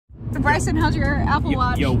Bryson, how's your Apple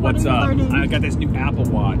Watch? Yo, what's up? I got this new Apple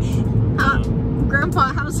Watch.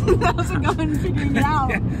 Grandpa, how's it going figuring it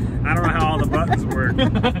out? I don't know how all the buttons work.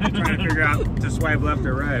 I'm trying to figure out to swipe left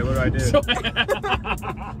or right. What do I do?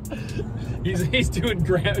 He's doing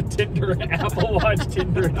Tinder, Apple Watch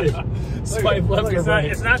Tinder edition. Swipe left or right.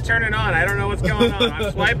 It's not turning on. I don't know what's going on.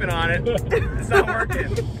 I'm swiping on it. It's not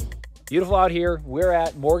working. Beautiful out here. We're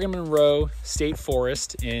at Morgan-Monroe State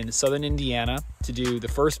Forest in southern Indiana to do the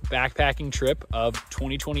first backpacking trip of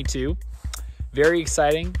 2022. Very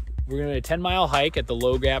exciting. We're going to do a 10-mile hike at the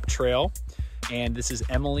Low Gap Trail, and this is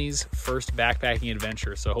Emily's first backpacking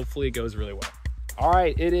adventure, so hopefully it goes really well. All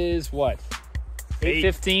right, it is what?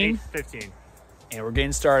 8:15? 8:15. And we're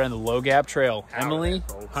getting started on the Low Gap Trail. Emily,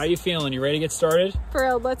 how are you feeling? You ready to get started?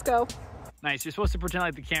 Thrilled, let's go. Nice, you're supposed to pretend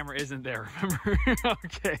like the camera isn't there, remember?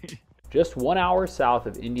 Okay. Just 1 hour south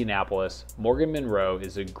of Indianapolis, Morgan-Monroe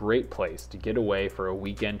is a great place to get away for a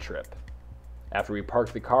weekend trip. After we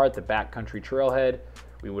parked the car at the backcountry trailhead,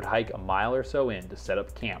 we would hike a mile or so in to set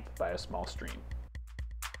up camp by a small stream.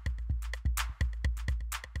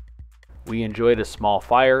 We enjoyed a small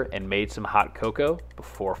fire and made some hot cocoa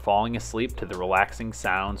before falling asleep to the relaxing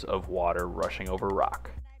sounds of water rushing over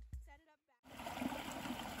rock.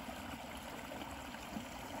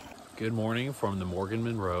 Good morning from the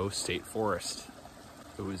Morgan-Monroe State Forest.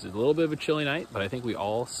 It was a little bit of a chilly night, but I think we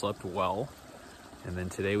all slept well. And then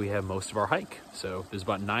today we have most of our hike. So there's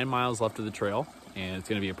about 9 miles left of the trail, and it's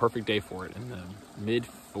gonna be a perfect day for it in the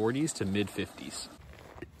mid-40s to mid-50s.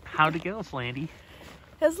 How'd it go, Flandy?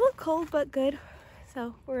 It was a little cold, but good.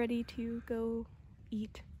 So we're ready to go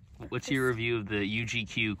eat. What's your review of the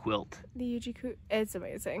UGQ quilt? The UGQ, it's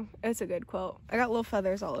amazing. It's a good quilt. I got little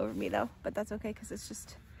feathers all over me though, but that's okay because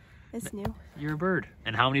it's new. You're a bird.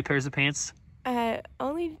 And how many pairs of pants? I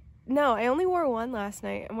only wore one last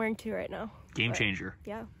night. I'm wearing 2 right now. Game changer.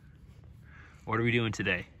 Yeah. What are we doing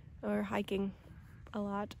today? We're hiking a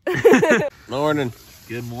lot. Morning.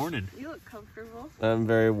 Good morning. You look comfortable. I'm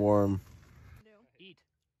very warm. Eat.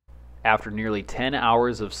 After nearly 10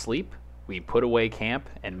 hours of sleep, we put away camp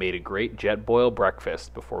and made a great jet boil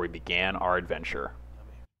breakfast before we began our adventure.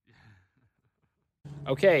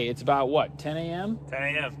 Okay, it's about what, 10 a.m.? 10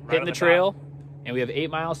 a.m. Hitting the trail, and we have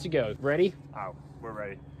 8 miles to go. Ready? Oh, we're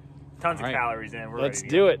ready. Tons of calories in. We're Let's ready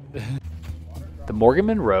do it. The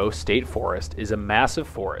Morgan-Monroe State Forest is a massive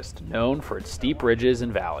forest known for its steep ridges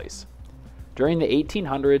and valleys. During the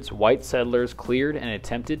 1800s, white settlers cleared and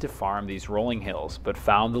attempted to farm these rolling hills, but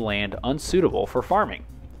found the land unsuitable for farming.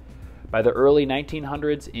 By the early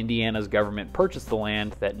 1900s, Indiana's government purchased the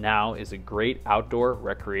land that now is a great outdoor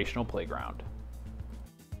recreational playground.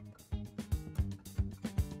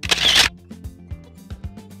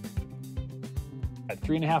 At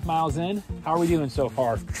 3.5 miles in, how are we doing so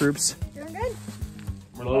far, troops? Doing good.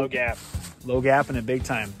 We're low gap. Low gap and a big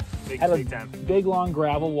time. Big time. Big long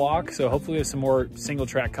gravel walk, so hopefully we have some more single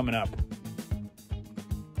track coming up.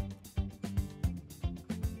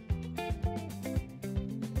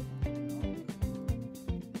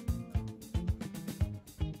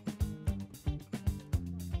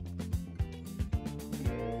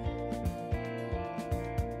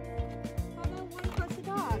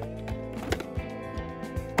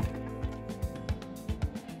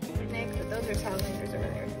 Those are salamanders over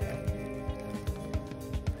there.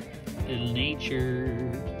 Little nature.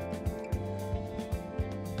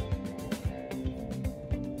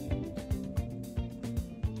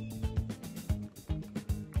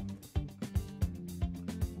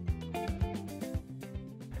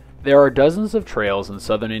 There are dozens of trails in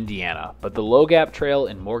southern Indiana, but the Low Gap Trail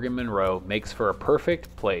in Morgan-Monroe makes for a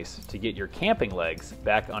perfect place to get your camping legs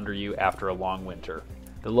back under you after a long winter.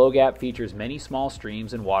 The Low Gap features many small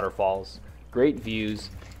streams and waterfalls, great views,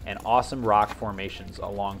 and awesome rock formations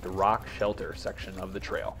along the rock shelter section of the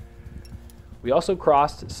trail. We also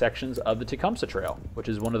crossed sections of the Tecumseh Trail, which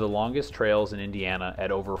is one of the longest trails in Indiana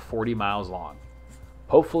at over 40 miles long.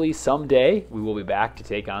 Hopefully someday we will be back to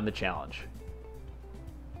take on the challenge.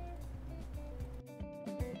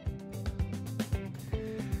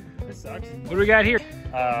 This sucks. What do we got here?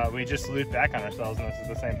 We just looped back on ourselves, and this is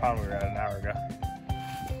the same pond we were at an hour ago.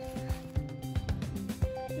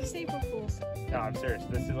 Just April Fools. No, I'm serious.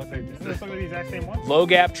 Does this look like the exact same one? Low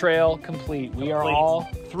Gap Trail complete. We are all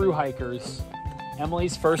through hikers.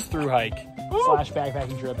 Emily's first through hike slash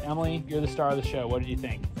backpacking trip. Emily, you're the star of the show. What did you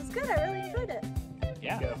think? It was good, I really enjoyed it.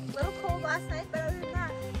 Yeah. A little cold last night, but other than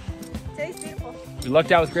that, today's beautiful. We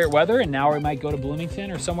lucked out with great weather, and now we might go to Bloomington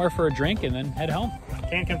or somewhere for a drink and then head home.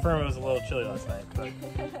 Can't confirm it was a little chilly last night, but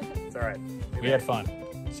it's all right. We had fun.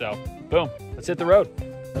 So, boom. Let's hit the road.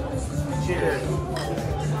 Cheers.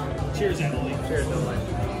 Cheers, Emily. Cheers, Emily.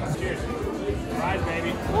 Cheers.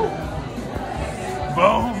 baby. Woo.